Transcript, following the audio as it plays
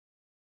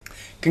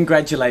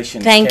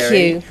Congratulations, Thank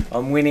Kerry, you.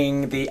 on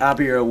winning the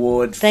ABIAS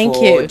Award Thank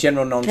for you.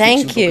 General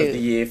Non-Fiction Book of the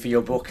Year for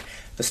your book,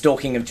 The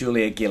Stalking of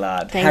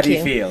Gillard. How do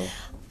you feel?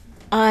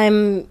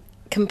 I'm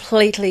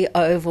completely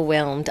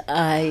overwhelmed.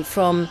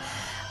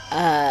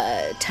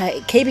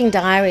 Keeping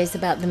diaries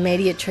about the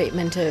media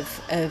treatment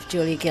of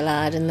Julia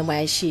Gillard and the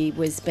way she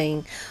was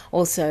being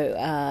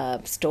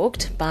also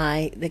stalked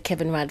by the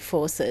Kevin Rudd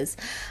forces,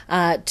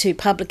 to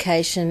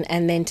publication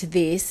and then to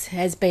this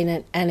has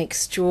been an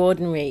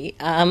extraordinary,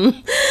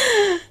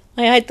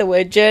 I hate the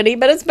word journey,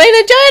 but it's been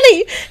a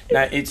journey.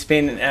 No, it's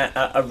been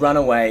a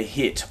runaway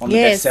hit on the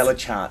bestseller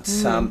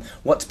charts.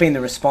 What's been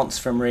the response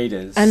from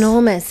readers?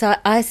 Enormous.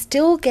 I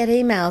still get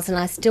emails and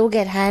I still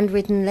get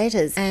handwritten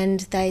letters,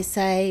 and they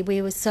say,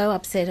 we were so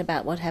upset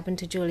about what happened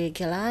to Julia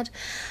Gillard.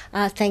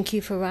 Thank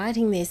you for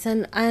writing this.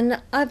 And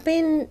I've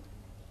been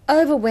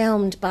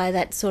overwhelmed by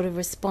that sort of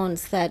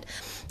response, that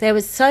there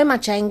was so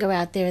much anger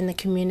out there in the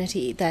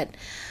community that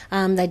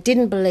they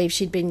didn't believe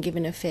she'd been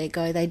given a fair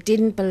go. They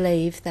didn't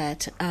believe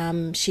that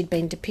she'd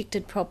been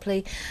depicted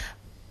properly.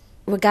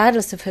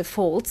 Regardless of her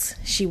faults,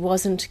 she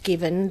wasn't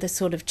given the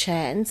sort of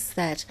chance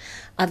that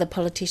other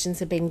politicians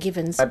have been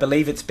given. I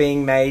believe it's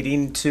being made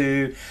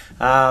into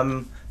a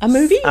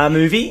movie? A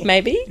movie?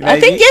 Maybe. I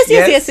think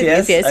yes.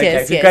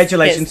 Okay.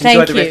 Congratulations. Yes.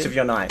 Enjoy the rest of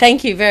your night.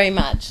 Thank you very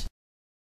much.